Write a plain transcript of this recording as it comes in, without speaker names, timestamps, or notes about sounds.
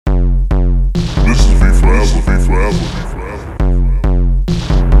This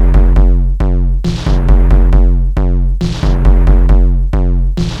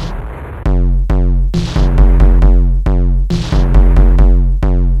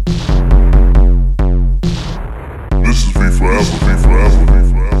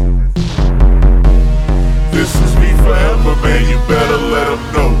is me forever, man, you better let them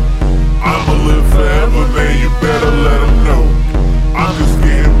know. I'ma live forever, man, you better let them know. I'm just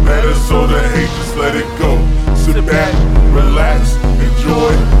getting better, so the hate, just let it go. Sit back, relax,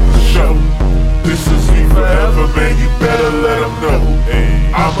 enjoy the show. This is me forever, man, you better let them know.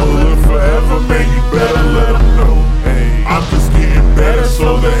 I'ma live forever, man, you better let them know. I'm just getting better,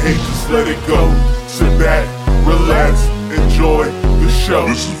 so the hate, just let it go. Sit back, relax, enjoy the show.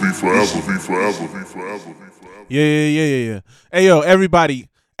 This is me forever, me forever, me forever, me forever. Yeah. Hey, yo, everybody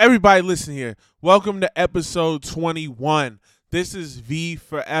listen here. Welcome to episode 21. This is V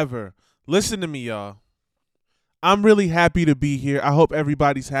Forever. Listen to me, y'all. I'm really happy to be here. I hope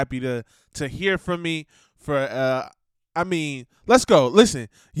everybody's happy to hear from me. Let's go. Listen,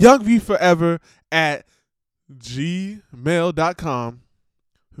 Young V Forever at gmail.com.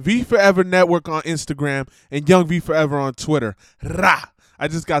 V Forever Network on Instagram and Young V Forever on Twitter. Rah! I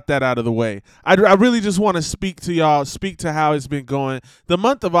just got that out of the way. I really just want to speak to y'all, speak to how it's been going. The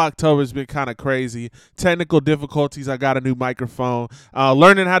month of October has been kind of crazy. Technical difficulties. I got a new microphone.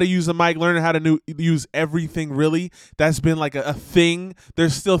 Learning how to use a mic, learning how to use everything, really. That's been like a thing.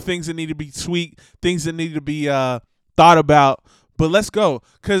 There's still things that need to be tweaked, things that need to be thought about. But let's go.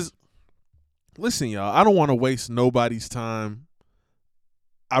 Because, listen, y'all, I don't want to waste nobody's time.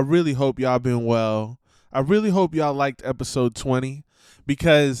 I really hope y'all been well. I really hope y'all liked episode 20.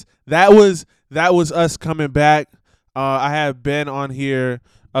 Because that was us coming back. I have been on here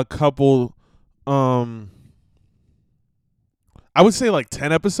a couple, I would say like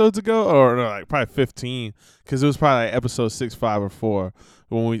 10 episodes ago, or no, like probably 15, because it was probably like episode 6, 5, or 4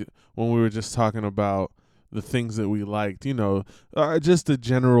 when we were just talking about the things that we liked. You know, just the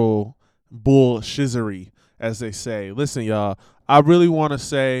general bullshizzery, as they say. Listen, y'all, I really want to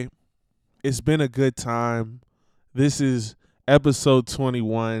say it's been a good time. This is episode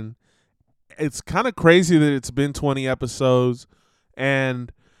 21. It's kind of crazy that it's been 20 episodes,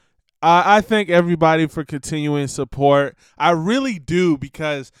 and I thank everybody for continuing support. I really do,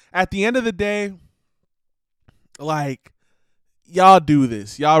 because at the end of the day, like, y'all do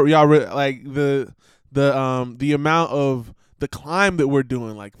this. Y'all like the amount of the climb that we're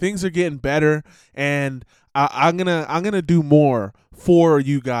doing. Like, things are getting better, and I'm gonna do more for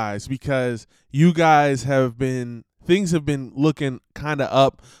you guys, because you guys have been. Things have been looking kind of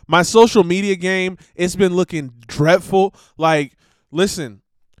up. My social media game, it's been looking dreadful. Like, listen,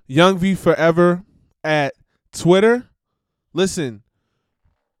 Young V Forever at Twitter. Listen,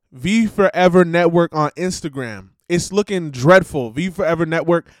 V Forever Network on Instagram. It's looking dreadful. V Forever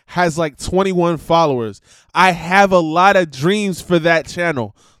Network has like 21 followers. I have a lot of dreams for that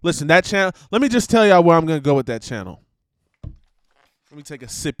channel. Listen, that channel, let me just tell y'all where I'm going to go with that channel. Let me take a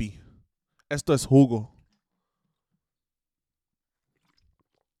sippy. Esto es jugo.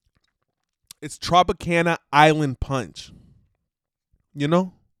 It's Tropicana Island Punch. You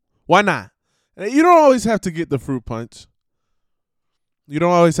know? Why not? You don't always have to get the fruit punch. You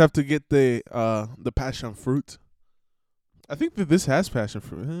don't always have to get the passion fruit. I think that this has passion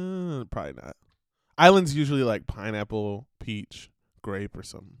fruit. Probably not. Island's usually like pineapple, peach, grape, or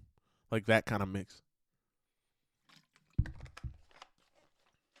something. Like that kind of mix.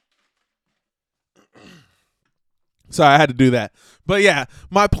 So I had to do that. But yeah,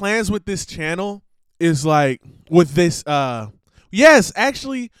 my plans with this channel is like with this yes,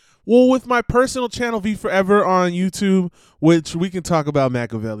 actually, well, with my personal channel V Forever on YouTube, which we can talk about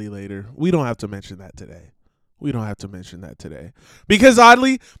Machiavelli later. We don't have to mention that today. Because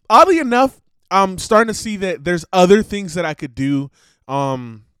oddly enough, I'm starting to see that there's other things that I could do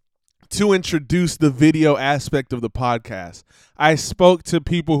to introduce the video aspect of the podcast. I spoke to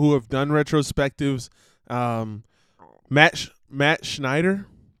people who have done retrospectives. Matt Schreider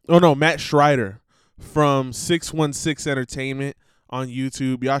from 616 Entertainment on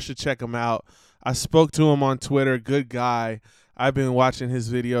YouTube. Y'all should check him out. I spoke to him on Twitter. Good guy. I've been watching his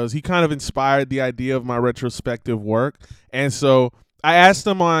videos. He kind of inspired the idea of my retrospective work. And so I asked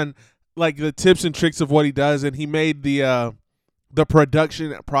him on like the tips and tricks of what he does, and he made the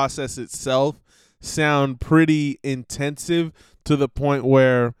production process itself sound pretty intensive, to the point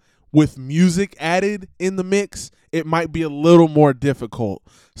where with music added in the mix, it might be a little more difficult.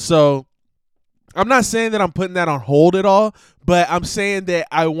 So I'm not saying that I'm putting that on hold at all, but I'm saying that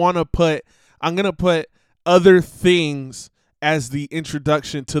I'm going to put other things as the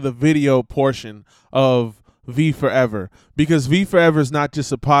introduction to the video portion of V Forever, because V Forever is not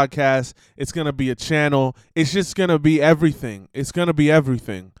just a podcast. It's going to be a channel. It's just going to be everything. It's going to be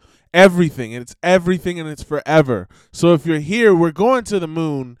everything. Everything. And it's everything, and it's forever. So if you're here, we're going to the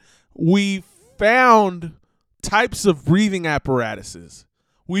moon. We found types of breathing apparatuses.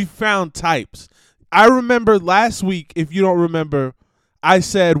 We found types. I remember last week, if you don't remember, I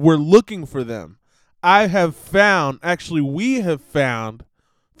said we're looking for them. We have found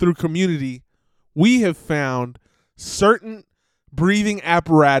through community, we have found certain breathing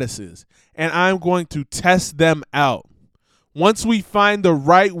apparatuses, and I'm going to test them out. Once we find the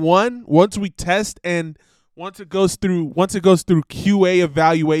right one, once we test, and once it goes through QA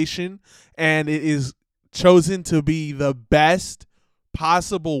evaluation and it is chosen to be the best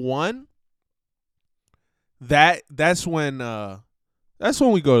possible one, that's when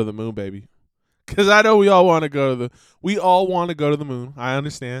we go to the moon, baby. Because I know we all want to go to the moon. I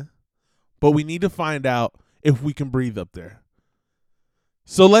understand. But we need to find out if we can breathe up there.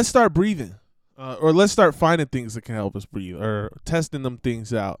 So let's start breathing. Or let's start finding things that can help us breathe, or testing them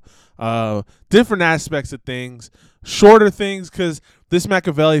things out. Different aspects of things, shorter things, because this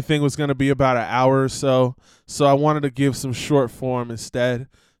Machiavelli thing was going to be about an hour or so. So I wanted to give some short form instead.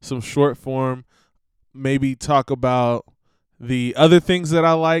 Some short form, maybe talk about the other things that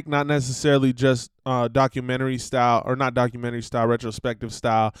I like, not necessarily just documentary style, or not documentary style, retrospective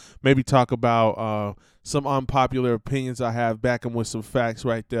style. Maybe talk about some unpopular opinions I have, back them with some facts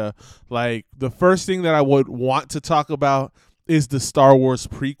right there. Like, the first thing that I would want to talk about is the Star Wars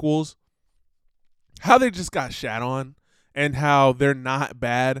prequels, how they just got shat on and how they're not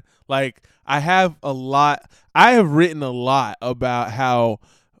bad. Like, I have written a lot about how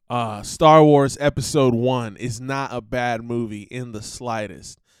Star Wars Episode 1 is not a bad movie in the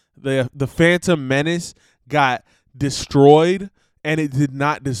slightest. The Phantom Menace got destroyed, and it did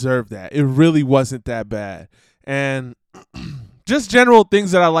not deserve that. It really wasn't that bad. And just general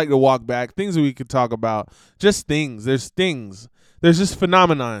things that I like to walk back, things that we could talk about, just things. There's things. There's just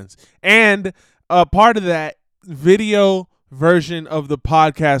phenomenons. And a part of that video version of the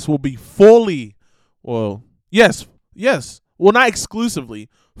podcast will be not exclusively.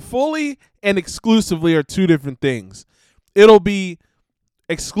 Fully and exclusively are two different things. It'll be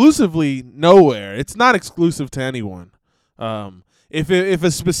exclusively nowhere. It's not exclusive to anyone. If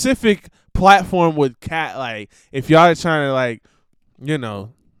a specific platform would if y'all are trying to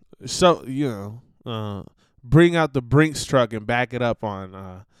bring out the Brinks truck and back it up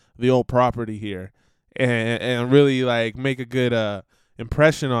on the old property here, and really make a good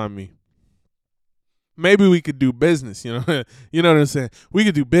impression on me, maybe we could do business. You know what I'm saying? We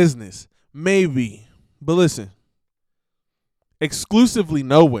could do business, maybe. But listen, exclusively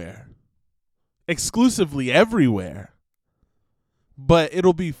nowhere, exclusively everywhere. But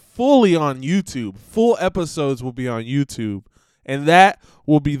it'll be fully on YouTube. Full episodes will be on YouTube. And that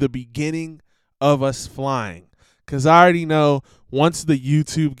will be the beginning of us flying. Because I already know once the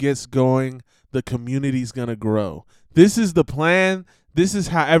YouTube gets going, the community's going to grow. This is the plan. This is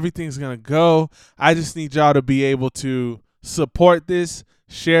how everything's going to go. I just need y'all to be able to support this,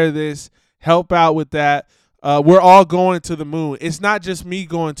 share this, help out with that. We're all going to the moon. It's not just me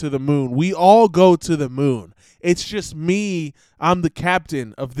going to the moon. We all go to the moon. It's just me. I'm the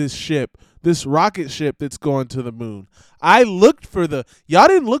captain of this ship, this rocket ship that's going to the moon. Y'all didn't look for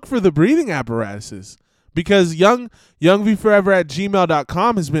the breathing apparatuses, because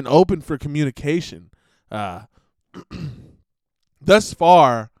youngvforever@gmail.com has been open for communication. Thus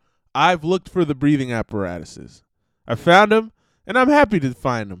far, I've looked for the breathing apparatuses. I found them, and I'm happy to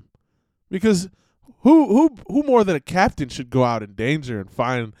find them, because who more than a captain should go out in danger and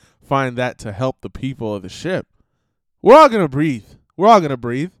find that to help the people of the ship? We're all going to breathe. We're all going to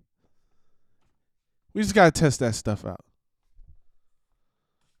breathe. We just got to test that stuff out.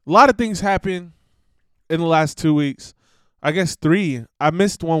 A lot of things happened in the last 2 weeks. I guess 3. I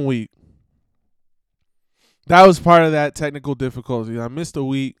missed 1 week. That was part of that technical difficulty. I missed a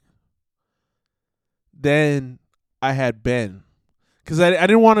week. Then I had Ben, because I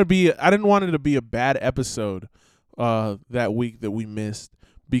didn't want it to be a bad episode that week that we missed,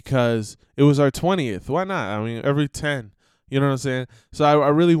 because it was our 20th. Why not? I mean, every 10. You know what I'm saying? So I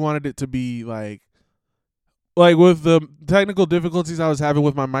really wanted it to be like with the technical difficulties I was having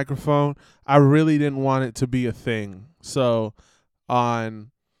with my microphone, I really didn't want it to be a thing. So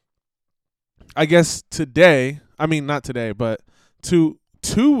on, I guess not today, but 2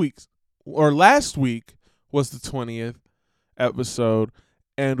 weeks, or last week was the 20th episode,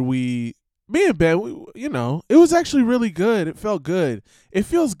 and me and Ben, it was actually really good. It felt good. It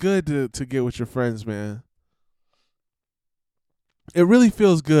feels good to get with your friends, man. It really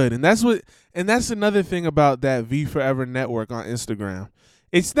feels good. And that's another thing about that V Forever network on Instagram.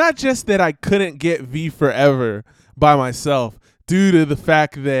 It's not just that I couldn't get V Forever by myself due to the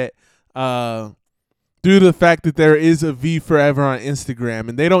fact that there is a V Forever on Instagram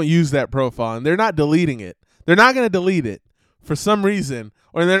and they don't use that profile and they're not deleting it. They're not going to delete it for some reason,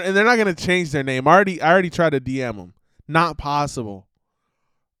 and they're not going to change their name. I already tried to DM them. Not possible.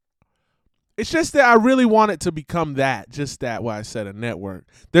 It's just that I really want it to become why I said a network.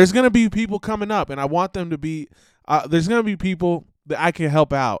 There's going to be people coming up, and I want them to be, there's going to be people that I can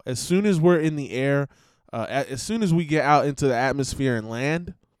help out. As soon as we're in the air, as soon as we get out into the atmosphere and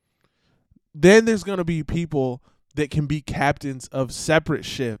land, then there's going to be people that can be captains of separate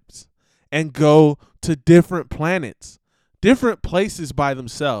ships and go to different planets, different places by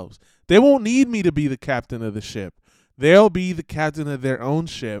themselves. They won't need me to be the captain of the ship. They'll be the captain of their own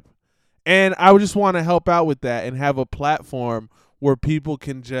ship. And I would just want to help out with that and have a platform where people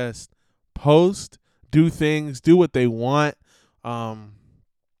can just post, do things, do what they want. Then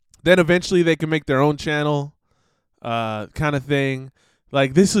eventually they can make their own channel, kind of thing.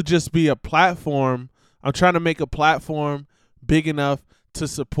 Like, this would just be a platform. I'm trying to make a platform big enough to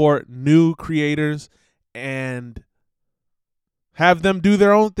support new creators and have them do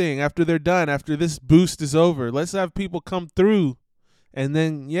their own thing after they're done, after this boost is over. Let's have people come through. And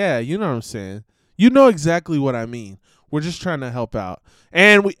then, yeah, you know what I'm saying. You know exactly what I mean. We're just trying to help out.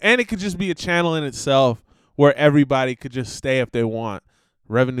 And it could just be a channel in itself where everybody could just stay if they want.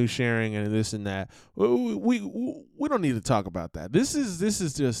 Revenue sharing and this and that. We don't need to talk about that. This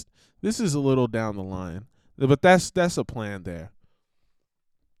is a little down the line. But that's a plan there.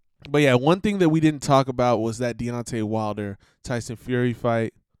 But yeah, one thing that we didn't talk about was that Deontay Wilder Tyson Fury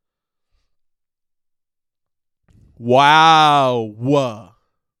fight. Wow.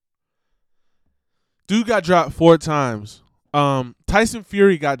 Dude got dropped 4 times. Tyson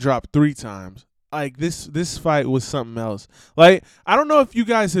Fury got dropped 3 times. Like, this fight was something else. Like, I don't know if you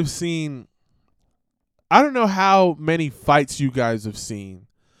guys have seen, I don't know how many fights you guys have seen.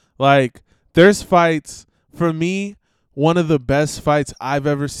 Like, there's fights, for me, one of the best fights I've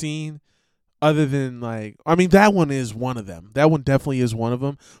ever seen, other than, like, I mean, that one is one of them. That one definitely is one of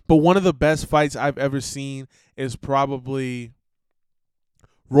them. But one of the best fights I've ever seen is probably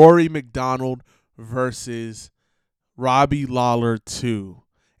Rory McDonald versus Robbie Lawler 2.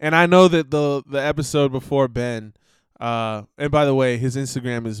 And I know that the episode before Ben, and by the way, his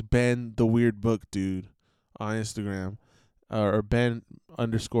Instagram is Ben the Weird Book Dude on Instagram, or Ben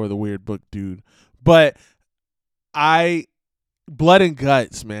 _ the Weird Book Dude. But blood and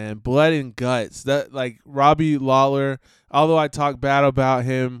guts, man. Blood and guts. That, like, Robbie Lawler, although I talk bad about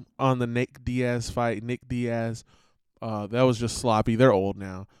him on the Nick Diaz fight, that was just sloppy. They're old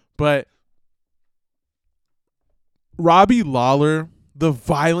now. But Robbie Lawler, the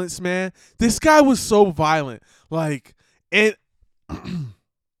violence, man. This guy was so violent. Like,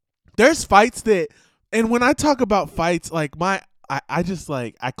 there's fights that, and when I talk about fights, like, I just,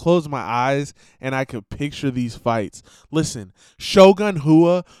 like, I close my eyes and I could picture these fights. Listen, Shogun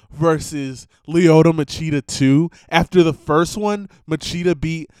Rua versus Lyoto Machida 2. After the first one, Machida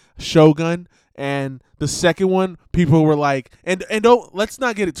beat Shogun, and the second one, people were like, and let's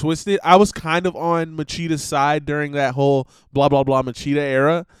not get it twisted. I was kind of on Machida's side during that whole blah, blah, blah Machida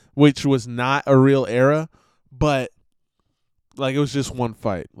era, which was not a real era, but, like, it was just one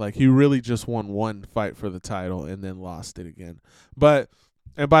fight. Like, he really just won one fight for the title and then lost it again. But,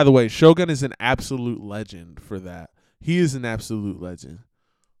 and by the way, Shogun is an absolute legend for that. He is an absolute legend.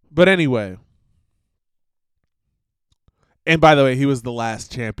 But anyway, and by the way, he was the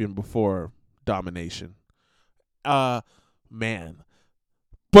last champion before domination. Man.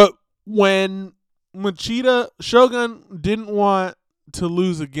 But when Shogun didn't want to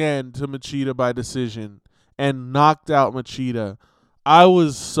lose again to Machida by decision and knocked out Machida, I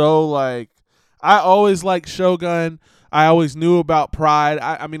was so, like, I always liked Shogun. I always knew about Pride.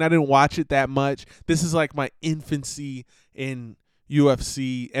 I mean, I didn't watch it that much. This is like my infancy in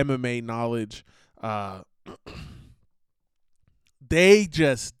UFC, MMA knowledge. They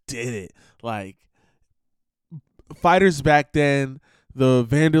just did it. Like, fighters back then, the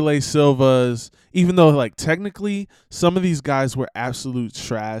Vanderlei Silvas, even though, like, technically some of these guys were absolute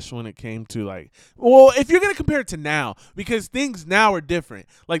trash when it came to, like, well, if you're going to compare it to now, because things now are different.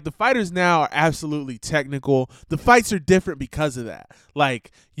 Like, the fighters now are absolutely technical. The fights are different because of that. Like,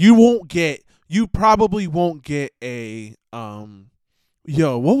 you probably won't get a,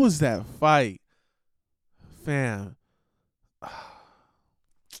 what was that fight? Fam.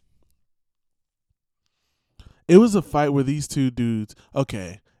 It was a fight where these two dudes,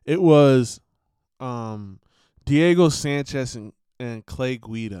 okay, it was Diego Sanchez and Clay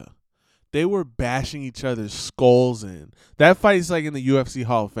Guida. They were bashing each other's skulls in. That fight's like in the UFC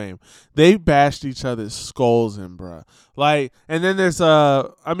Hall of Fame. They bashed each other's skulls in, bruh. Like, and then there's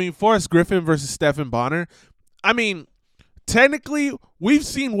Forrest Griffin versus Stephan Bonnar. I mean, technically, we've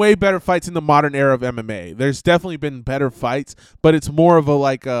seen way better fights in the modern era of MMA. There's definitely been better fights, but it's more of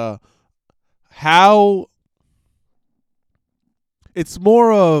it's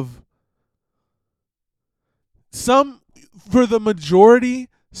more of for the majority,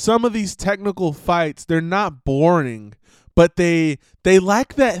 some of these technical fights, they're not boring, but they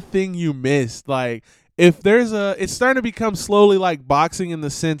lack that thing you missed. Like, it's starting to become slowly like boxing in the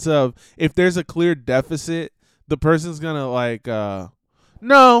sense of if there's a clear deficit, the person's gonna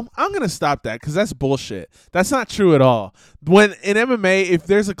no, I'm gonna stop that because that's bullshit. That's not true at all. When in MMA, if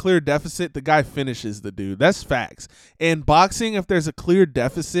there's a clear deficit, the guy finishes the dude. That's facts. In boxing, if there's a clear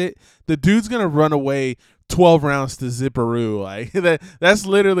deficit, the dude's gonna run away 12 rounds to zipperoo. Like that's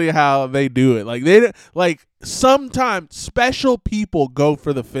literally how they do it. Like sometimes special people go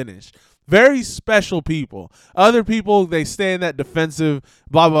for the finish. Very special people. Other people, they stay in that defensive,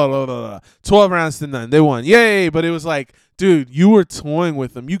 blah, blah, blah, blah, blah. 12 rounds to none. They won. Yay. But it was like, dude, you were toying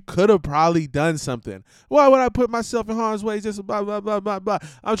with them. You could have probably done something. Why would I put myself in harm's way? Just blah, blah, blah, blah, blah.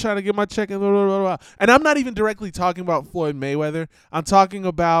 I'm trying to get my check and blah, blah, blah, blah. And I'm not even directly talking about Floyd Mayweather. I'm talking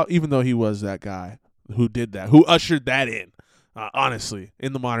about, even though he was that guy who did that, who ushered that in, honestly,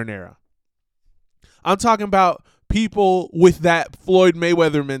 in the modern era. I'm talking about people with that Floyd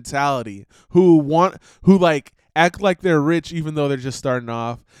Mayweather mentality who act like they're rich even though they're just starting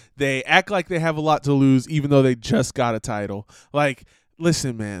off. They act like they have a lot to lose even though they just got a title. Like,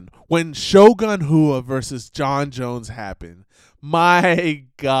 listen, man, when Shogun Rua versus John Jones happened, my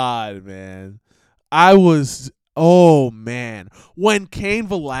God, man, oh, man. When Cain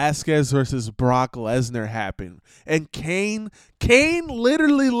Velasquez versus Brock Lesnar happened, and Cain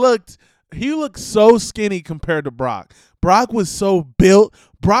literally looked so skinny compared to Brock. Brock was so built.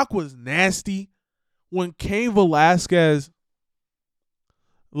 Brock was nasty. When Cain Velasquez,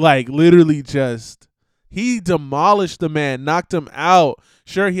 literally he demolished the man, knocked him out.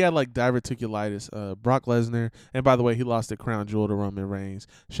 Sure, he had diverticulitis. Brock Lesnar, and by the way, he lost the crown jewel to Roman Reigns.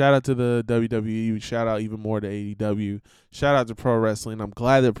 Shout out to the WWE. Shout out even more to AEW. Shout out to pro wrestling. I'm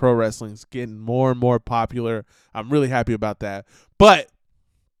glad that pro wrestling's getting more and more popular. I'm really happy about that. But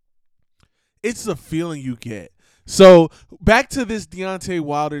it's the feeling you get. So back to this Deontay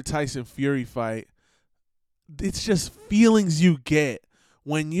Wilder-Tyson Fury fight. It's just feelings you get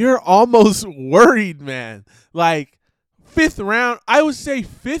when you're almost worried, man. Like fifth round, I would say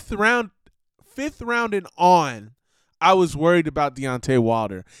fifth round and on, I was worried about Deontay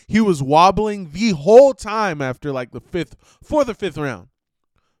Wilder. He was wobbling the whole time after the fifth round.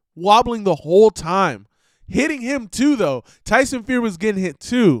 Wobbling the whole time. Hitting him too, though. Tyson Fury was getting hit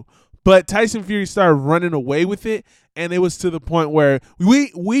too. But Tyson Fury started running away with it, and it was to the point where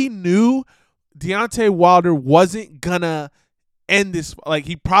we knew Deontay Wilder wasn't going to end this.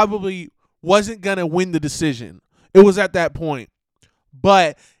 He probably wasn't going to win the decision. It was at that point.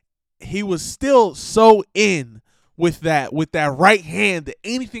 But he was still so in with that right hand that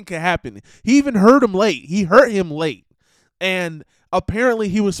anything could happen. He even hurt him late. He hurt him late. And apparently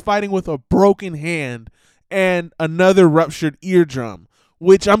he was fighting with a broken hand and another ruptured eardrum,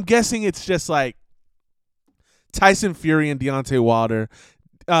 which I'm guessing it's just like Tyson Fury and Deontay Wilder.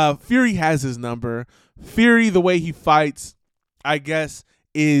 Fury has his number. Fury, the way he fights, I guess,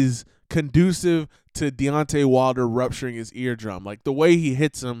 is conducive to Deontay Wilder rupturing his eardrum. Like the way he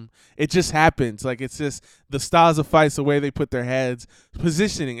hits him, it just happens. Like it's just the styles of fights, the way they put their heads,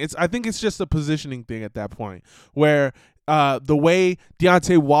 positioning. I think it's just a positioning thing at that point where the way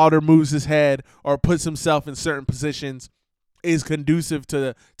Deontay Wilder moves his head or puts himself in certain positions is conducive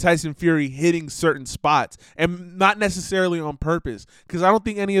to Tyson Fury hitting certain spots, and not necessarily on purpose, because I don't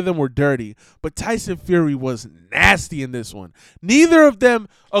think any of them were dirty, but Tyson Fury was nasty in this one. Neither of them,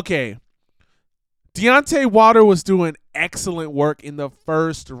 okay, Deontay Wilder was doing excellent work in the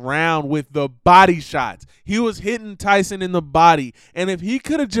first round with the body shots. He was hitting Tyson in the body, and if he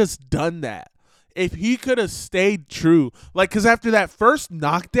could have just done that, if he could have stayed true, because after that first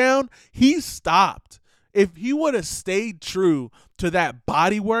knockdown, he stopped. If he would have stayed true to that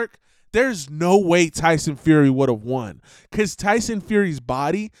body work, there's no way Tyson Fury would have won. Because Tyson Fury's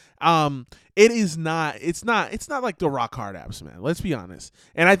body, it's not like the Rock Hard Abs, man. Let's be honest.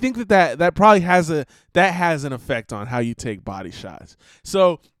 And I think that probably has an effect on how you take body shots.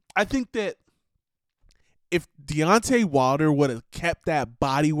 So I think that if Deontay Wilder would have kept that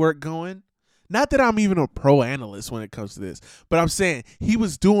body work going, Not that I'm even a pro analyst when it comes to this, but I'm saying he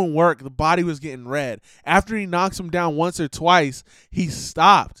was doing work. The body was getting red. After he knocks him down once or twice, he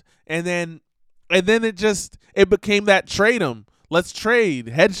stopped. And then it became that trade him. Let's trade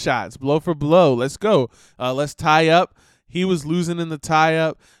headshots, blow for blow. Let's go. Let's tie up. He was losing in the tie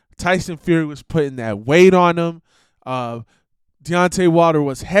up. Tyson Fury was putting that weight on him. Deontay Wilder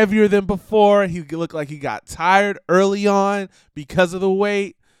was heavier than before. He looked like he got tired early on because of the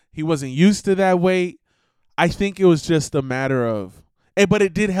weight. He wasn't used to that weight. I think it was just a matter of, but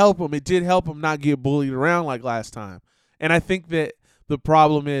it did help him. It did help him not get bullied around like last time. And I think that the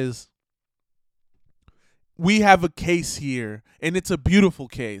problem is we have a case here, and it's a beautiful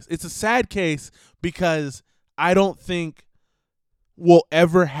case. It's a sad case because I don't think we'll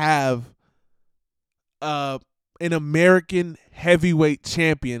ever have an American heavyweight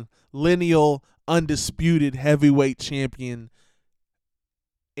champion, lineal, undisputed heavyweight champion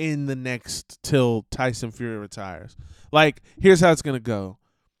in the next till Tyson Fury retires. Like, here's how it's going to go.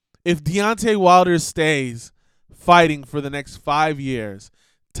 If Deontay Wilder stays fighting for the next 5 years,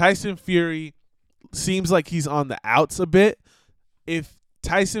 Tyson Fury seems like he's on the outs a bit. If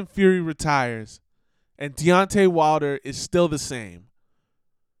Tyson Fury retires and Deontay Wilder is still the same,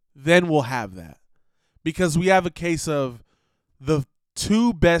 then we'll have that. Because we have a case of the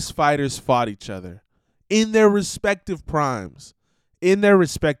two best fighters fought each other in their respective primes.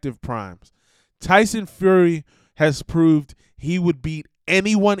 Tyson Fury has proved he would beat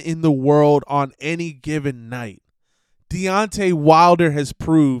anyone in the world on any given night. Deontay Wilder has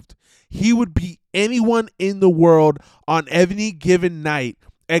proved he would beat anyone in the world on any given night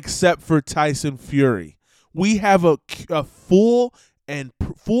except for Tyson Fury. We have a full and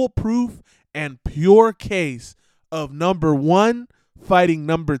foolproof and pure case of number one fighting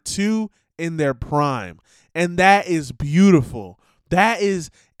number two in their prime. And that is beautiful.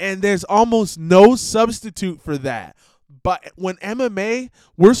 And there's almost no substitute for that. But when MMA,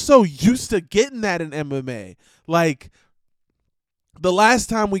 we're so used to getting that in MMA. Like, the last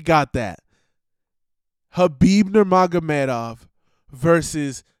time we got that, Khabib Nurmagomedov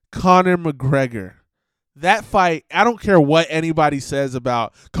versus Conor McGregor. That fight, I don't care what anybody says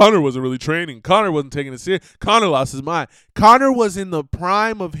about Conor wasn't really training. Conor wasn't taking it serious. Conor lost his mind. Conor was in the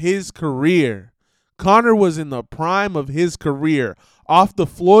prime of his career. Off the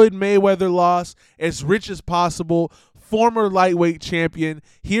Floyd Mayweather loss, as rich as possible, former lightweight champion.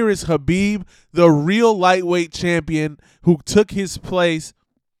 Here is Khabib, the real lightweight champion who took his place.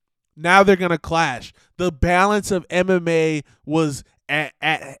 Now they're going to clash. The balance of MMA was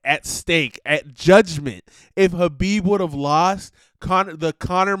at stake, at judgment. If Khabib would have lost, the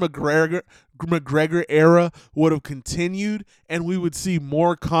Conor McGregor era would have continued, and we would see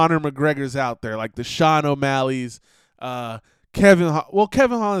more Conor McGregors out there, like the Sean O'Malley's, Kevin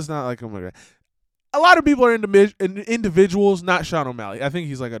Holland's not like a McGregor. A lot of people are individuals, not Sean O'Malley. I think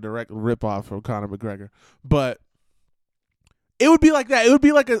he's like a direct ripoff from Conor McGregor. But it would be like that. It would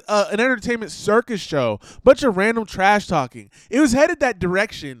be like an entertainment circus show. Bunch of random trash talking. It was headed that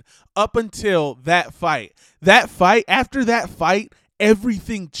direction up until that fight. After that fight,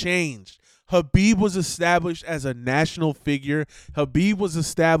 everything changed. Khabib was established as a national figure. Khabib was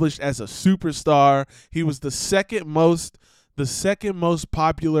established as a superstar. He was the second most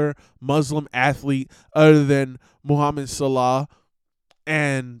popular Muslim athlete other than Muhammad Salah.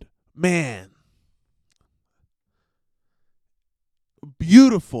 And man,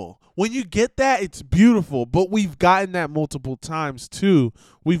 beautiful. When you get that, it's beautiful. But we've gotten that multiple times too.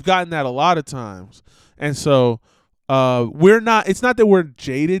 We've gotten that a lot of times. And so it's not that we're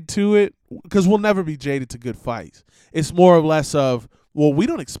jaded to it, because we'll never be jaded to good fights. It's more or less of, well, we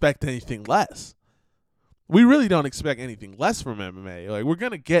don't expect anything less. We really don't expect anything less from MMA. Like, we're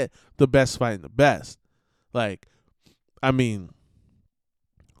going to get the best fight in the best. Like, I mean,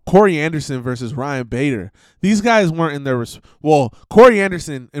 Corey Anderson versus Ryan Bader. These guys weren't in their Corey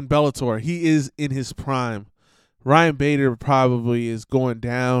Anderson in Bellator, he is in his prime. Ryan Bader probably is going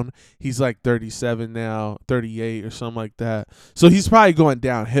down. He's like 37 now, 38 or something like that. So he's probably going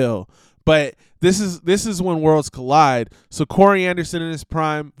downhill. But this is when worlds collide. So Corey Anderson in his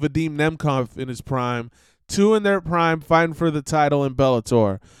prime, Vadim Nemkov in his prime, two in their prime fighting for the title in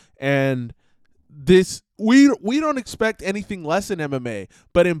Bellator. And this we don't expect anything less in MMA.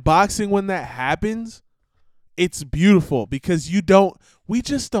 But in boxing, when that happens, it's beautiful because we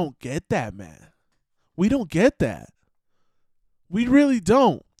just don't get that, man. We don't get that. We really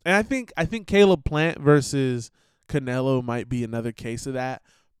don't. And I think Caleb Plant versus Canelo might be another case of that.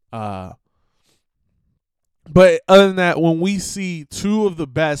 But other than that, when we see two of the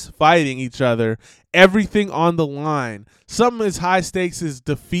best fighting each other, everything on the line, something as high stakes as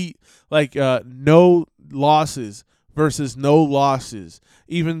defeat, like no losses versus no losses,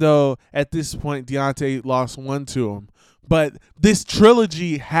 even though at this point Deontay lost one to him. But this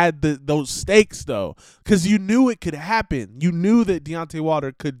trilogy had those stakes, though, because you knew it could happen. You knew that Deontay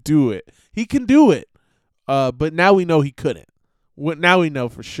Wilder could do it. He can do it. But now we know he couldn't. Now we know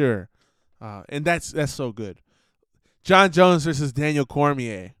for sure. And that's so good. John Jones versus Daniel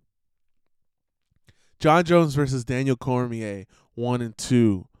Cormier. John Jones versus Daniel Cormier, 1 and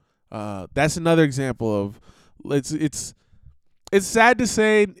 2. That's another example of it's sad to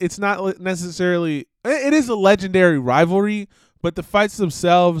say it's not necessarily. It is a legendary rivalry, but the fights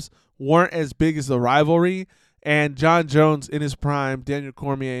themselves weren't as big as the rivalry. And John Jones in his prime, Daniel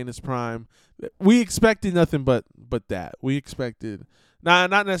Cormier in his prime, we expected nothing but that. We expected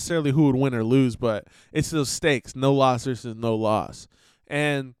not necessarily who would win or lose, but it's those stakes, no loss versus no loss.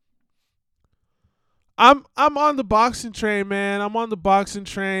 And I'm on the boxing train, man. I'm on the boxing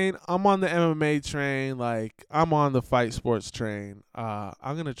train. I'm on the MMA train. Like, I'm on the fight sports train.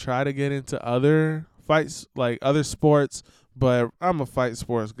 I'm gonna try to get into other fights, like other sports, but I'm a fight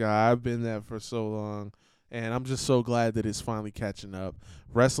sports guy. I've been there for so long, and I'm just so glad that it's finally catching up.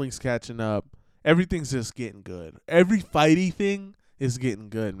 Wrestling's catching up. Everything's just getting good. Every fighty thing is getting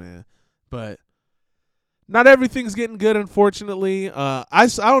good, man. But not everything's getting good, unfortunately. I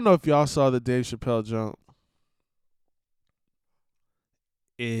don't know if y'all saw the Dave Chappelle jump.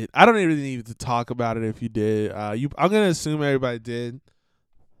 I don't even need to talk about it if you did. I'm gonna assume everybody did.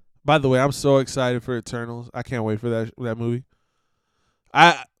 By the way, I'm so excited for Eternals. I can't wait for that movie.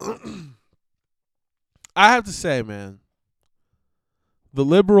 I have to say, man, the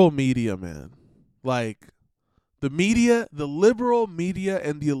liberal media, man, like the liberal media,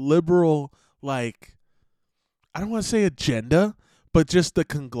 and the liberal, like, I don't want to say agenda, but just the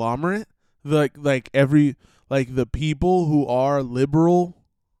conglomerate, like the people who are liberal,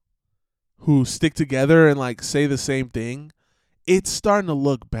 who stick together and like say the same thing. It's starting to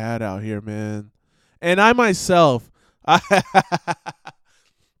look bad out here, man. And I myself am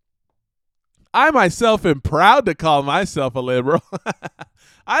proud to call myself a liberal.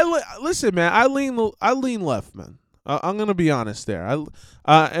 Listen, man. I lean left, man. I'm gonna be honest there.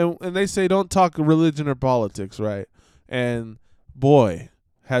 And they say don't talk religion or politics, right? And boy,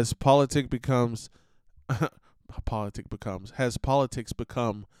 has politics become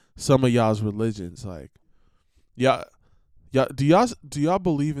some of y'all's religions? Like, yeah. Do y'all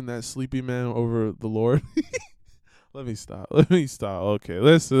believe in that sleepy man over the Lord? Let me stop. Okay,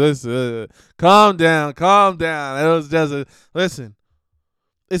 listen. Calm down. It was just listen.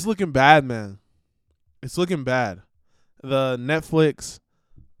 It's looking bad, man. It's looking bad. The Netflix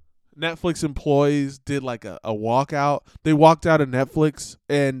employees did like a walkout. They walked out of Netflix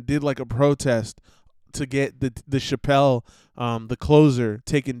and did like a protest to get the Chappelle, the closer,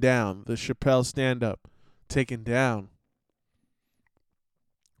 taken down. The Chappelle stand-up taken down.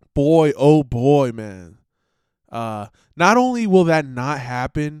 Boy, oh boy, man. Not only will that not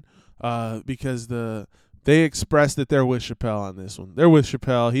happen, because they expressed that they're with Chappelle on this one. They're with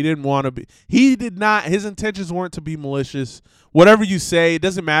Chappelle. He didn't want to be. He did not. His intentions weren't to be malicious. Whatever you say, it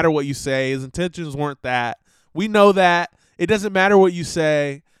doesn't matter what you say. His intentions weren't that. We know that. It doesn't matter what you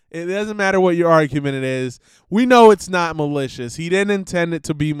say. It doesn't matter what your argument is. We know it's not malicious. He didn't intend it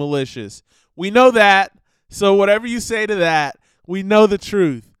to be malicious. We know that. So whatever you say to that, we know the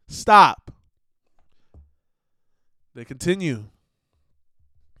truth. Stop. They continue.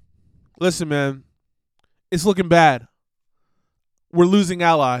 Listen, man. It's looking bad. We're losing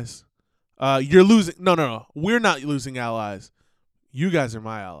allies. You're losing. No. We're not losing allies. You guys are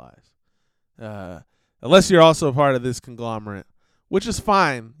my allies. Unless you're also a part of this conglomerate, which is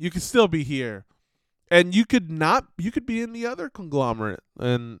fine. You could still be here. And you could not. You could be in the other conglomerate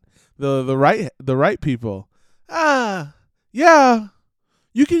and the right people. Yeah.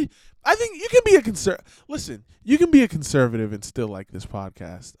 You can. I think you can be a Listen, you can be a conservative and still like this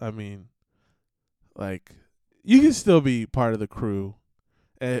podcast. I mean, like, you can still be part of the crew,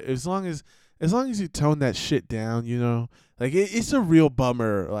 as long as you tone that shit down. You know, like it's a real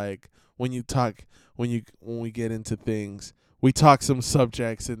bummer. Like when we get into things, we talk some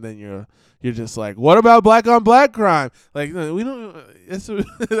subjects, and then you're just like, what about black on black crime? Like, we don't.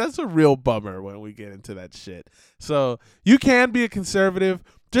 That's a real bummer when we get into that shit. So you can be a conservative.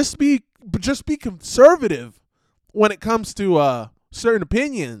 Just be conservative when it comes to certain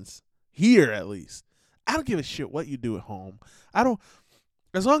opinions here, at least. I don't give a shit what you do at home.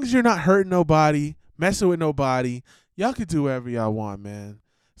 As long as you're not hurting nobody, messing with nobody, y'all can do whatever y'all want, man.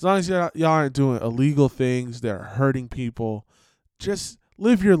 As long as y'all aren't doing illegal things that are hurting people, just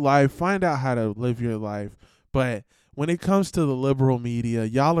live your life. Find out how to live your life. But when it comes to the liberal media,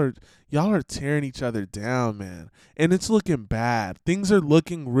 y'all are tearing each other down, man. And it's looking bad. Things are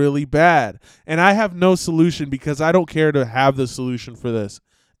looking really bad. And I have no solution because I don't care to have the solution for this.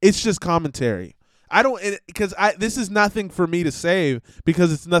 It's just commentary. This is nothing for me to save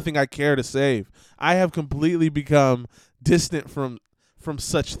because it's nothing I care to save. I have completely become distant from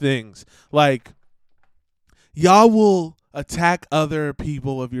such things. Like, y'all will attack other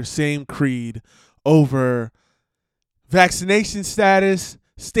people of your same creed over vaccination status,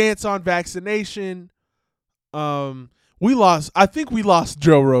 stance on vaccination. I think we lost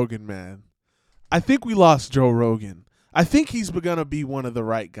Joe Rogan, man. I think we lost Joe Rogan. I think he's gonna be one of the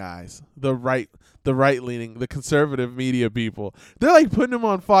right guys, the right leaning, the conservative media people. They're like putting him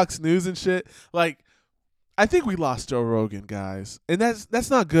on Fox News and shit. Like, I think we lost Joe Rogan, guys. And that's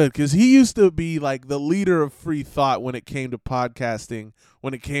not good because he used to be like the leader of free thought when it came to podcasting,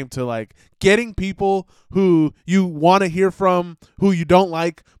 when it came to like getting people who you want to hear from, who you don't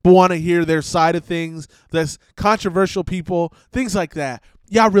like, but want to hear their side of things. That's controversial people, things like that.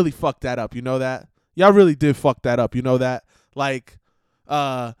 Y'all really fucked that up. You know that? Y'all really did fuck that up. You know that? Like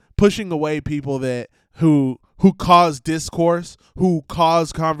pushing away people who cause discourse, who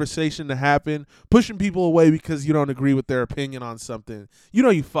cause conversation to happen, pushing people away because you don't agree with their opinion on something. You know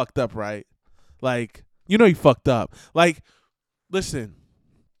you fucked up, right? Like, you know you fucked up. Like, listen,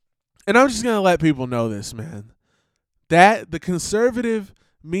 and I'm just going to let people know this, man, that the conservative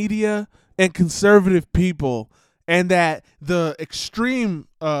media and conservative people and that the extreme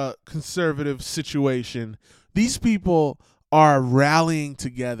conservative situation, these people are rallying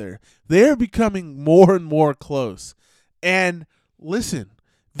together. They're becoming more and more close. And listen,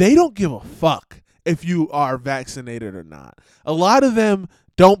 they don't give a fuck if you are vaccinated or not. A lot of them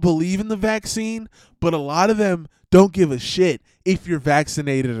don't believe in the vaccine, but a lot of them don't give a shit if you're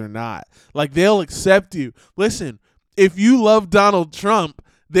vaccinated or not. Like, they'll accept you. Listen, if you love Donald Trump,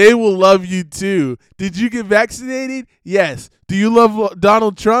 they will love you too. Did you get vaccinated? Yes. Do you love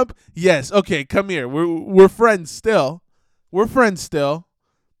Donald Trump? Yes. Okay, come here. We're friends still. We're friends still.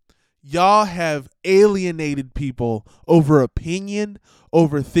 Y'all have alienated people over opinion,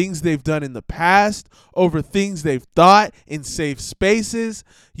 over things they've done in the past, over things they've thought in safe spaces.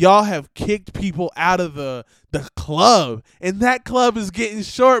 Y'all have kicked people out of the club. And that club is getting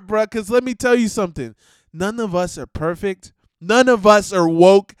short, bro, because let me tell you something. None of us are perfect. None of us are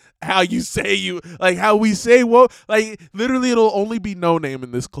woke how we say woke. Like, literally, it'll only be No Name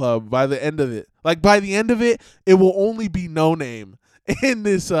in this club by the end of it. Like, by the end of it, it will only be No Name in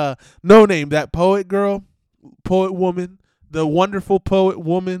this No Name, that poet woman, the wonderful poet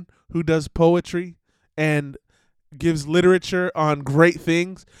woman who does poetry and gives literature on great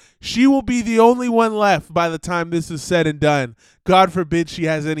things. She will be the only one left by the time this is said and done. God forbid she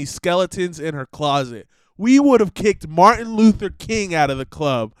has any skeletons in her closet. We would have kicked Martin Luther King out of the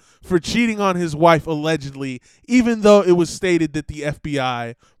club for cheating on his wife allegedly, even though it was stated that the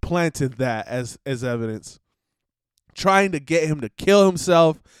FBI planted that as evidence. Trying to get him to kill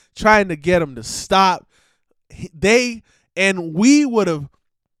himself, trying to get him to stop. We would have,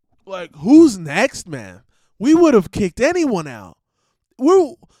 like, who's next, man? We would have kicked anyone out.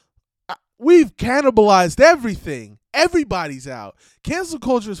 We've cannibalized everything. Everybody's out. Cancel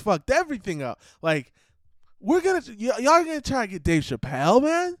culture has fucked everything up. Like, y'all gonna try to get Dave Chappelle,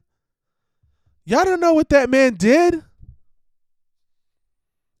 man? Y'all don't know what that man did?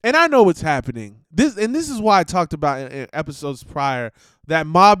 And I know what's happening. This is why I talked about in episodes prior, that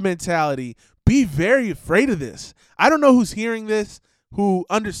mob mentality. Be very afraid of this. I don't know who's hearing this, who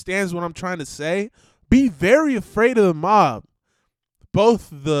understands what I'm trying to say. Be very afraid of the mob. Both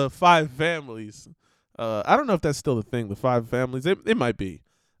the 5 families. I don't know if that's still a thing, the 5 families. It might be.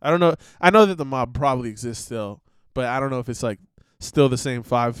 I don't know. I know that the mob probably exists still, but I don't know if it's like still the same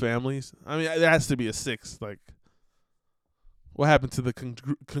 5 families. I mean, there has to be a 6th. Like, what happened to the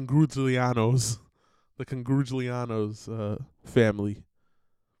Congruglianos? The Congruglianos family.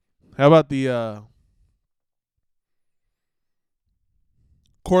 How about the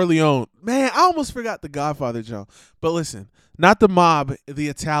Corleone? Man, I almost forgot the Godfather, Joe. But listen, not the mob, the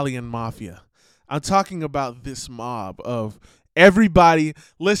Italian mafia. I'm talking about this mob of everybody.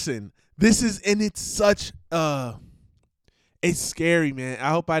 Listen, this is, and it's such it's scary, man. I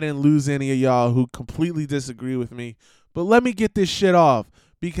hope I didn't lose any of y'all who completely disagree with me. But let me get this shit off,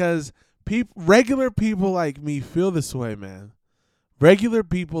 because regular people like me feel this way, man. Regular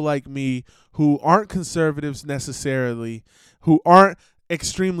people like me who aren't conservatives necessarily, who aren't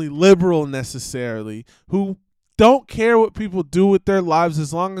extremely liberal necessarily, who don't care what people do with their lives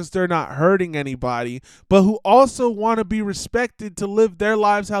as long as they're not hurting anybody, but who also want to be respected to live their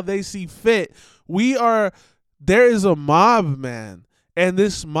lives how they see fit. There is a mob, man. And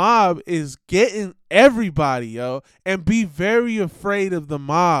this mob is getting everybody, yo. And be very afraid of the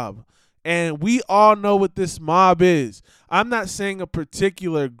mob. And we all know what this mob is. I'm not saying a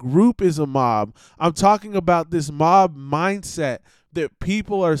particular group is a mob. I'm talking about this mob mindset that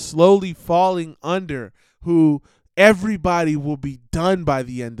people are slowly falling under, who everybody will be done by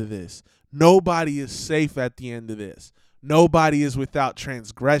the end of this. Nobody is safe at the end of this. Nobody is without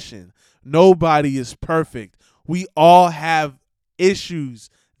transgression. Nobody is perfect. We all have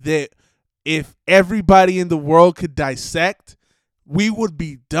issues that if everybody in the world could dissect, we would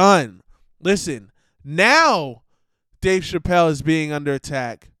be done. Listen, now Dave Chappelle is being under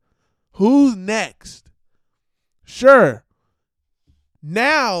attack. Who's next? Sure.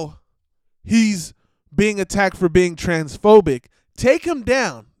 Now he's being attacked for being transphobic. Take him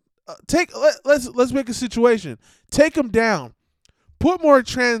down. Let's make a situation. Take him down. Put more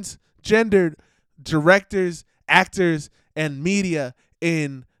transgendered directors, actors, and media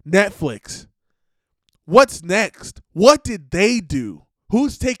in Netflix. What's next? What did they do?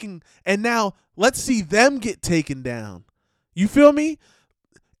 Who's taking? And now let's see them get taken down. You feel me?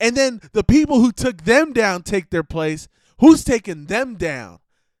 And then the people who took them down take their place. Who's taking them down?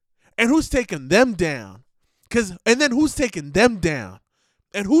 And who's taking them down? And then who's taking them down?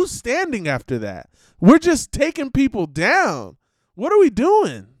 And who's standing after that? We're just taking people down. What are we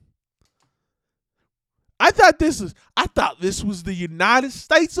doing? I thought this was the United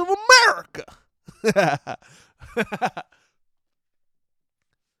States of America.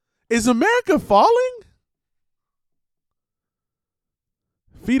 Is America falling?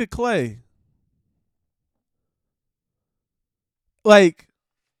 Feet of clay. Like,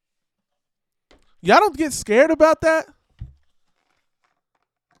 y'all don't get scared about that?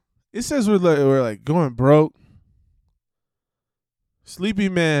 It says we're like going broke. Sleepy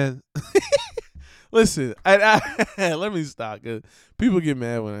man. Listen, let me stop. Cause people get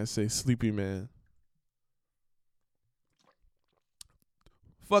mad when I say sleepy man.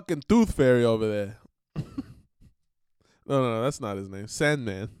 Fucking Tooth Fairy over there. No, that's not his name.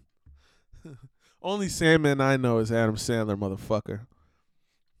 Sandman. Only Sandman I know is Adam Sandler, motherfucker.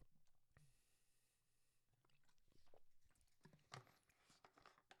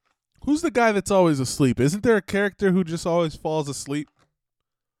 Who's the guy that's always asleep? Isn't there a character who just always falls asleep?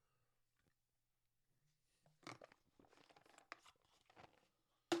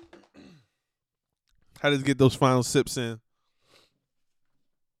 How does he get those final sips in?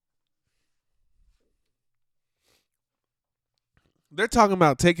 They're talking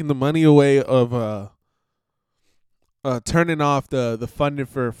about taking the money away of turning off the funding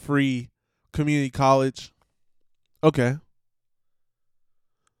for free community college. Okay.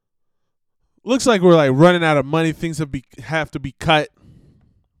 Looks like we're like running out of money. Things have to be cut.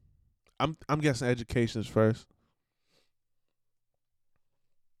 I'm guessing education is first.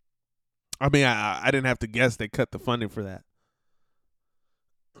 I mean, I didn't have to guess they cut the funding for that.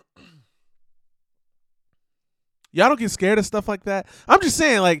 Y'all don't get scared of stuff like that. I'm just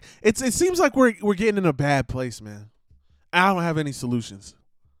saying, like, it seems like we're getting in a bad place, man. I don't have any solutions.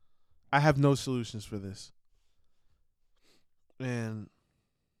 I have no solutions for this. And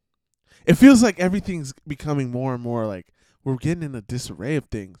it feels like everything's becoming more and more like we're getting in a disarray of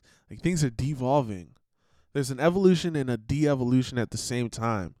things. Like things are devolving. There's an evolution and a de-evolution at the same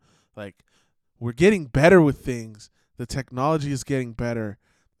time. Like we're getting better with things. The technology is getting better.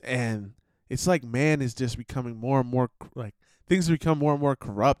 And it's like man is just becoming more and more, like things become more and more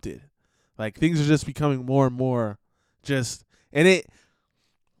corrupted. Like things are just becoming more and more just, and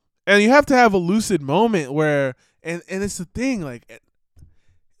you have to have a lucid moment where, and it's the thing, like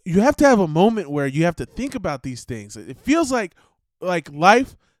you have to have a moment where you have to think about these things. It feels like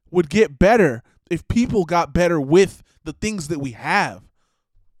life would get better if people got better with the things that we have.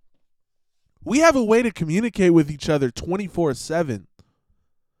 We have a way to communicate with each other 24/7.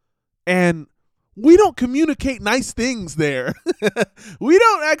 And we don't communicate nice things there. We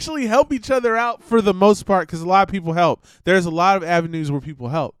don't actually help each other out for the most part because a lot of people help. There's a lot of avenues where people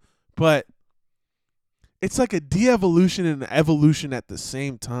help. But it's like a de-evolution and an evolution at the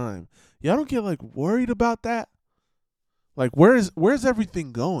same time. Y'all don't get like worried about that? Like where's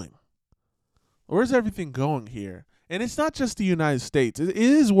everything going? Where's everything going here? And it's not just the United States. It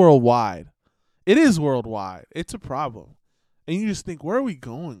is worldwide. It is worldwide. It's a problem. And you just think, where are we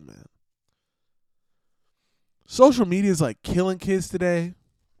going, man? Social media is like killing kids today.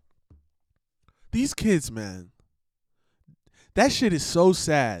 These kids, man. That shit is so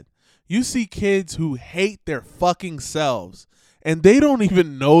sad. You see kids who hate their fucking selves, and they don't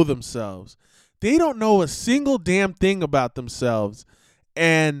even know themselves. They don't know a single damn thing about themselves.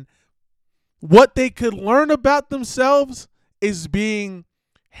 And what they could learn about themselves is being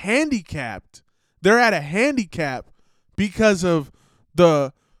handicapped. They're at a handicap because of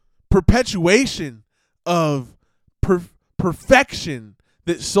the perpetuation of perfection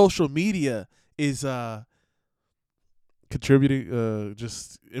that social media is contributing,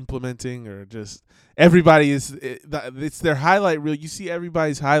 just implementing, or just everybody is, it's their highlight reel. You see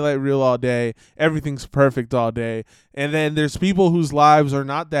everybody's highlight reel all day. Everything's perfect all day. And then there's people whose lives are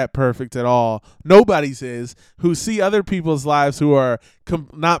not that perfect at all. Nobody's is, who see other people's lives who are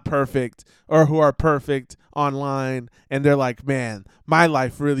not perfect or who are perfect online. And they're like, man, my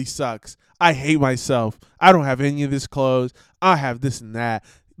life really sucks. I hate myself. I don't have any of this clothes. I have this and that.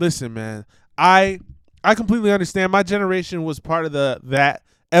 Listen, man, I completely understand. My generation was part of that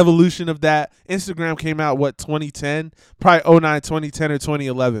evolution of that. Instagram came out, 2010? Probably 09, 2010, or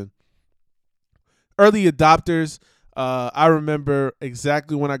 2011. Early adopters. I remember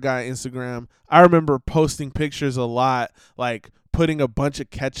exactly when I got Instagram. I remember posting pictures a lot, like putting a bunch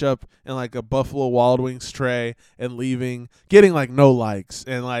of ketchup in like a Buffalo Wild Wings tray and leaving, getting like no likes,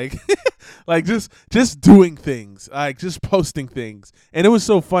 and like like just doing things, like just posting things. And it was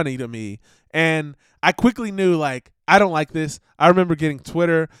so funny to me. And I quickly knew, like, I don't like this. I remember getting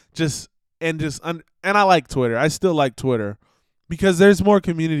Twitter and I like Twitter. I still like Twitter because there's more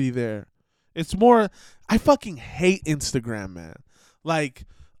community there. It's more, I fucking hate Instagram, man. Like,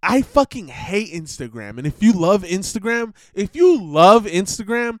 I fucking hate Instagram. And if you love Instagram,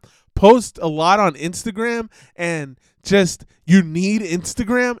 post a lot on Instagram and just, you need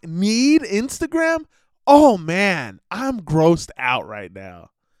Instagram. Oh man, I'm grossed out right now.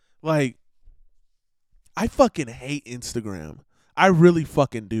 Like, I fucking hate Instagram. I really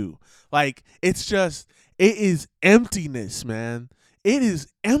fucking do. Like, it is emptiness, man. It is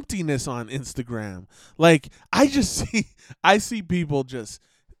emptiness on Instagram. Like, I see people just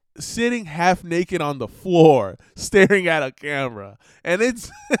sitting half naked on the floor, staring at a camera. And it's,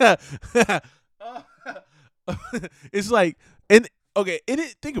 it's like, and okay,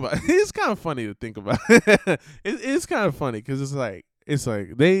 think about it. It's kind of funny to think about. It's kind of funny because it's like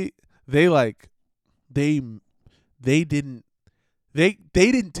they didn't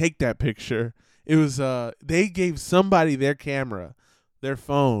take that picture. It was they gave somebody their camera, their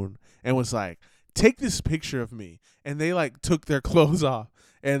phone, and was like, take this picture of me. And they like took their clothes off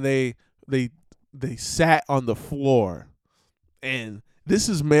and they sat on the floor. And this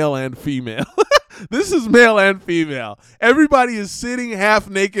is male and female. This is male and female. Everybody is sitting half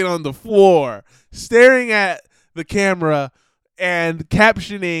naked on the floor, staring at the camera and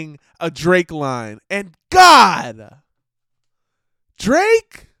captioning a Drake line. And God,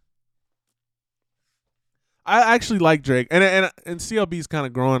 Drake? I actually like Drake. And CLB's kind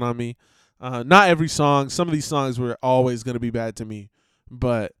of growing on me. Not every song. Some of these songs were always going to be bad to me.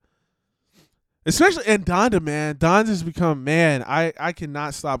 But especially, and Donda, man. Donda's become, man, I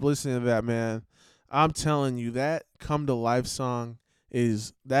cannot stop listening to that, man. I'm telling you, that Come to Life song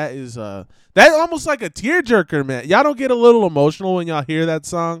is almost like a tearjerker, man. Y'all don't get a little emotional when y'all hear that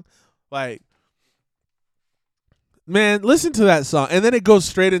song? Like, man, listen to that song. And then it goes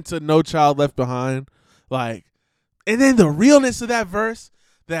straight into No Child Left Behind. Like, and then the realness of that verse,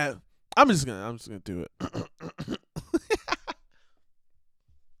 that I'm just gonna do it.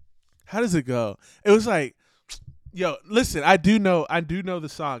 How does it go? It was like, yo, listen, I do know the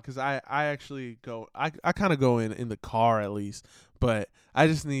song because I actually go, I kind of go in the car at least, but I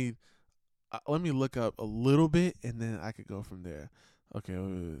just need, let me look up a little bit and then I could go from there. Okay,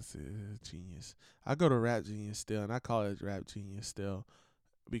 Genius. I go to Rap Genius still, and I call it Rap Genius still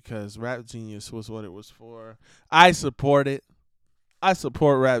because Rap Genius was what it was for. I support it. I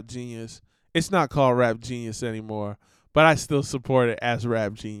support Rap Genius. It's not called Rap Genius anymore, but I still support it as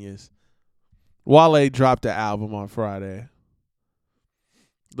Rap Genius. Wale dropped the album on Friday.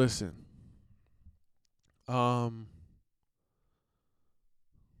 Listen.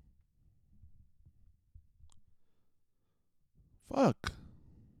 Fuck.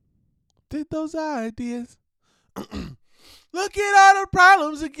 Did those ideas. Look at all the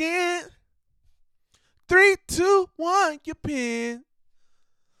problems again. 3, 2, 1, your pen.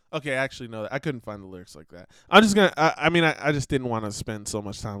 Okay, actually, no, I couldn't find the lyrics like that. I'm just gonna. I just didn't want to spend so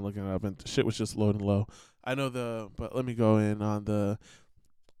much time looking it up, and shit was just loading low. I know but let me go in on the.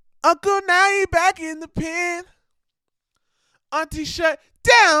 Uncle, now he back in the pen. Auntie shut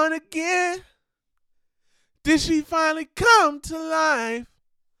down again. Did she finally come to life?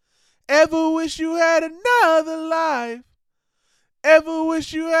 Ever wish you had another life? Ever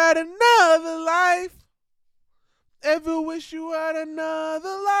wish you had another life? Ever wish you had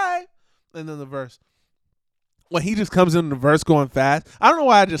another life? And then the verse. When he just comes in the verse going fast, I don't know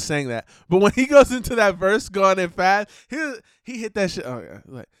why I just sang that, but when he goes into that verse going in fast, he hit that shit. Oh yeah,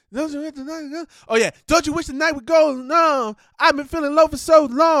 like don't you wish the night would go? Oh yeah, don't you wish the night would go? No, I've been feeling low for so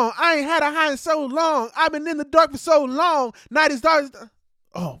long. I ain't had a high in so long. I've been in the dark for so long. Night is dark.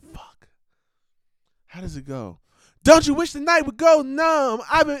 Oh fuck, how does it go? Don't you wish the night would go numb?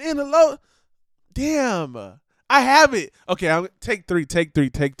 I've been in the low. Damn, I have it. Okay, I'm take three.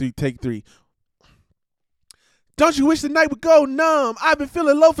 Don't you wish the night would go numb? I've been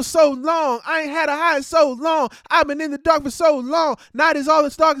feeling low for so long. I ain't had a high in so long. I've been in the dark for so long. Night is all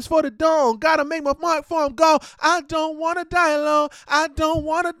that's darkest for the dawn. Gotta make my mark before I'm gone. I don't wanna die alone. I don't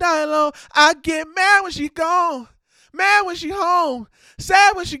wanna die alone. I get mad when she gone. Mad when she home.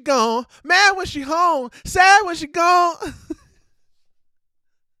 Sad when she gone. Mad when she home. Sad when she gone.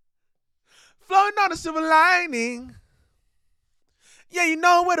 Floating on a silver lining. Yeah, you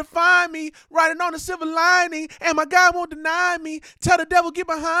know where to find me. Riding on a silver lining. And my God won't deny me. Tell the devil get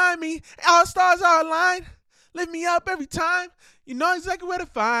behind me. All stars are aligned. Lift me up every time. You know exactly where to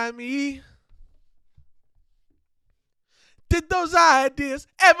find me. Did those ideas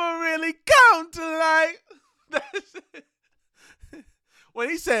ever really come to life? When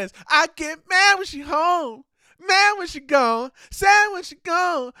he says, I get mad when she home. Mad when she gone, sad when she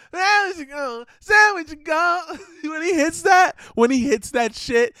gone, mad when she gone, sad when she gone. When he hits that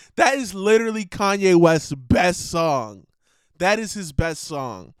shit, that is literally Kanye West's best song. That is his best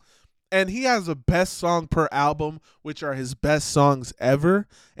song. And he has a best song per album, which are his best songs ever,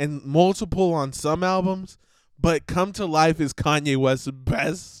 and multiple on some albums. But Come to Life is Kanye West's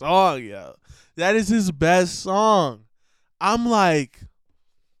best song, yo. That is his best song. I'm like,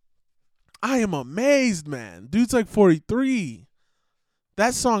 I am amazed, man. Dude's like 43.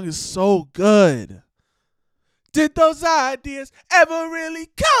 That song is so good. Did those ideas ever really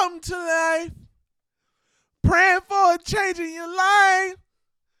come to life? Praying for a change in your life?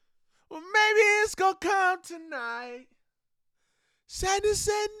 Well, maybe it's gonna come tonight. Sadness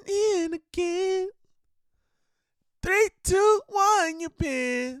setting in again. 3, 2, 1, you've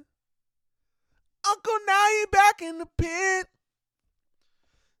been. Uncle, now you're back in the pen.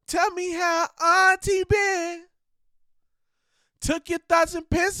 Tell me how auntie been. Took your thoughts and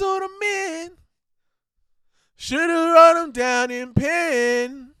penciled them in. Should've wrote them down in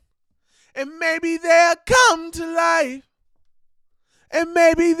pen. And maybe they'll come to life. And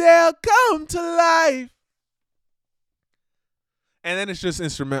maybe they'll come to life. And then it's just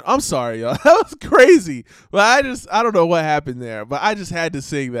instrumental. I'm sorry, y'all. That was crazy. But I don't know what happened there. But I just had to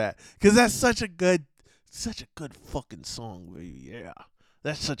sing that. Because that's such a good fucking song, baby. Yeah.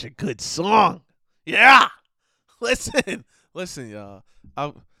 That's such a good song. Yeah. Listen, y'all.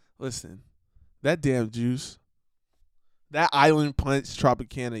 Listen. That damn juice. That Island Punch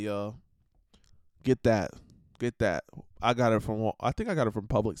Tropicana, y'all. Get that. I got it from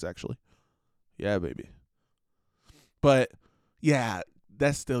Publix, actually. Yeah, baby. But yeah,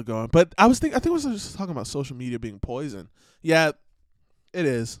 that's still going. But I think I was just talking about social media being poison. Yeah, it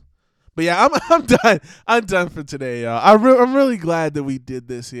is. But yeah, I'm done. I'm done for today, y'all. I'm really glad that we did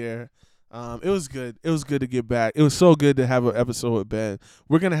this here. It was good. It was good to get back. It was so good to have an episode with Ben.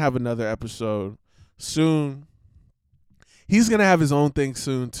 We're gonna have another episode soon. He's gonna have his own thing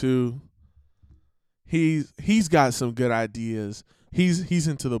soon too. He's got some good ideas. He's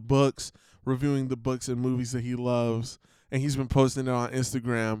into the books, reviewing the books and movies that he loves, and he's been posting it on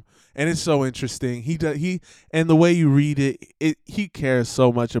Instagram, and it's so interesting. And the way you read it, he cares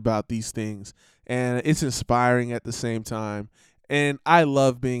so much about these things, and it's inspiring at the same time. And I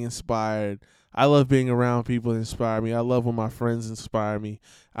love being inspired. I love being around people that inspire me. I love when my friends inspire me.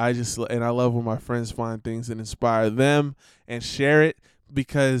 I love when my friends find things that inspire them and share it,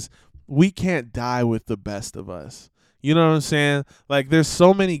 because we can't die with the best of us. You know what I'm saying? Like, there's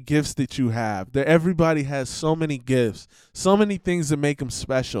so many gifts that you have. Everybody has so many gifts, so many things that make them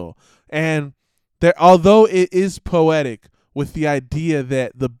special. And although it is poetic with the idea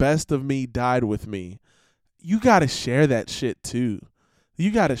that the best of me died with me, you got to share that shit too.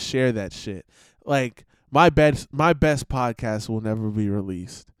 You got to share that shit. Like, my best podcast will never be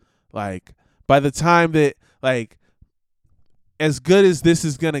released. Like, by the time that, like, as good as this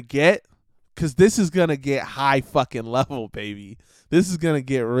is going to get, because this is going to get high fucking level, baby. This is going to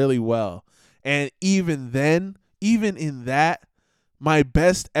get really well. And even then, even in that, my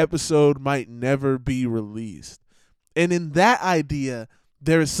best episode might never be released. And in that idea,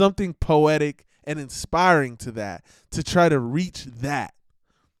 there is something poetic and inspiring to that, to try to reach that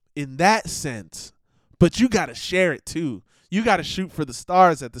in that sense. But you got to share it too. You got to shoot for the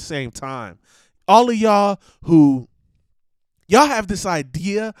stars at the same time. All of y'all have this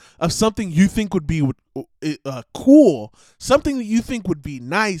idea of something you think would be cool, something that you think would be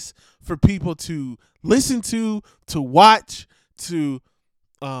nice for people to listen to watch, to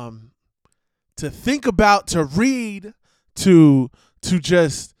think about, to read, to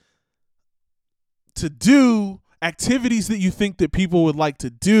do activities that you think that people would like to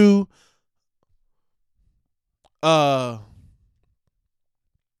do. Go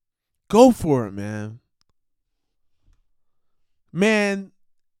for it, man. Man,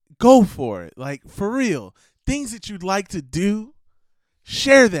 go for it. Like, for real. Things that you'd like to do,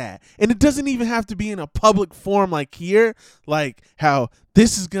 share that. And it doesn't even have to be in a public forum like here, like how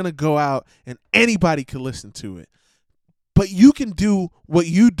this is going to go out and anybody can listen to it. But you can do what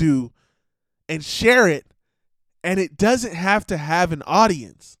you do and share it, and it doesn't have to have an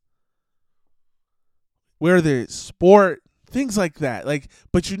audience. Whether it's sport, things like that.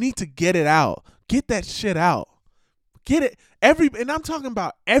 But you need to get it out. Get that shit out. Get it. And I'm talking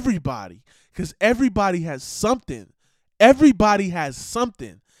about everybody, because everybody has something. Everybody has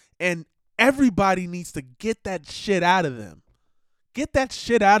something. And everybody needs to get that shit out of them. Get that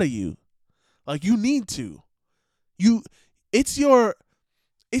shit out of you. Like, you need to. It's your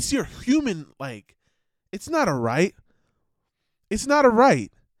human, like, it's not a right. It's not a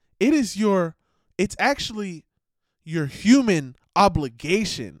right. It's actually your human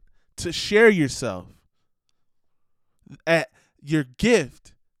obligation to share yourself. At your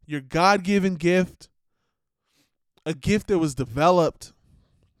gift, your God-given gift, a gift that was developed,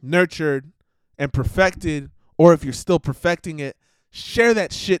 nurtured, and perfected, or if you're still perfecting it, share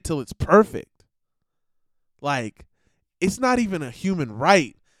that shit till it's perfect. Like, it's not even a human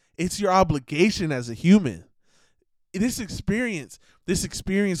right. It's your obligation as a human. This experience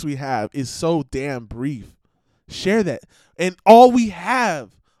we have is so damn brief. Share that. And all we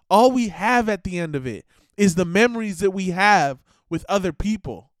have at the end of it is the memories that we have with other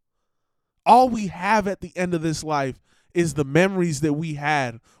people. All we have at the end of this life is the memories that we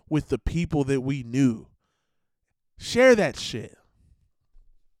had with the people that we knew. Share that shit.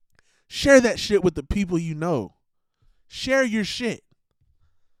 Share that shit with the people you know. Share your shit.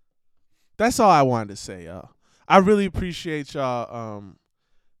 That's all I wanted to say, y'all. I really appreciate y'all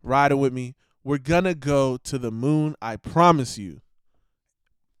riding with me. We're going to go to the moon, I promise you.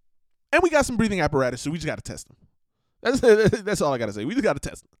 And we got some breathing apparatus, so we just got to test them. That's all I got to say. We just got to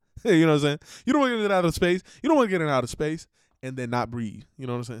test them. You know what I'm saying? You don't want to get it out of space. You don't want to get it out of space and then not breathe. You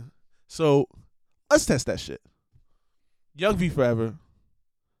know what I'm saying? So let's test that shit. Young V Forever.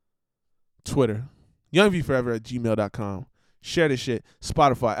 Twitter. YoungVForever@gmail.com. Share this shit.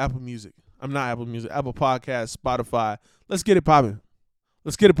 Spotify, Apple Music. I'm not Apple Music. Apple Podcasts, Spotify. Let's get it popping.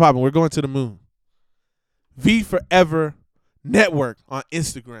 Let's get it popping. We're going to the moon. V Forever Network on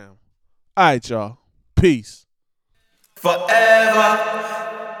Instagram. All right, y'all. Peace. Forever.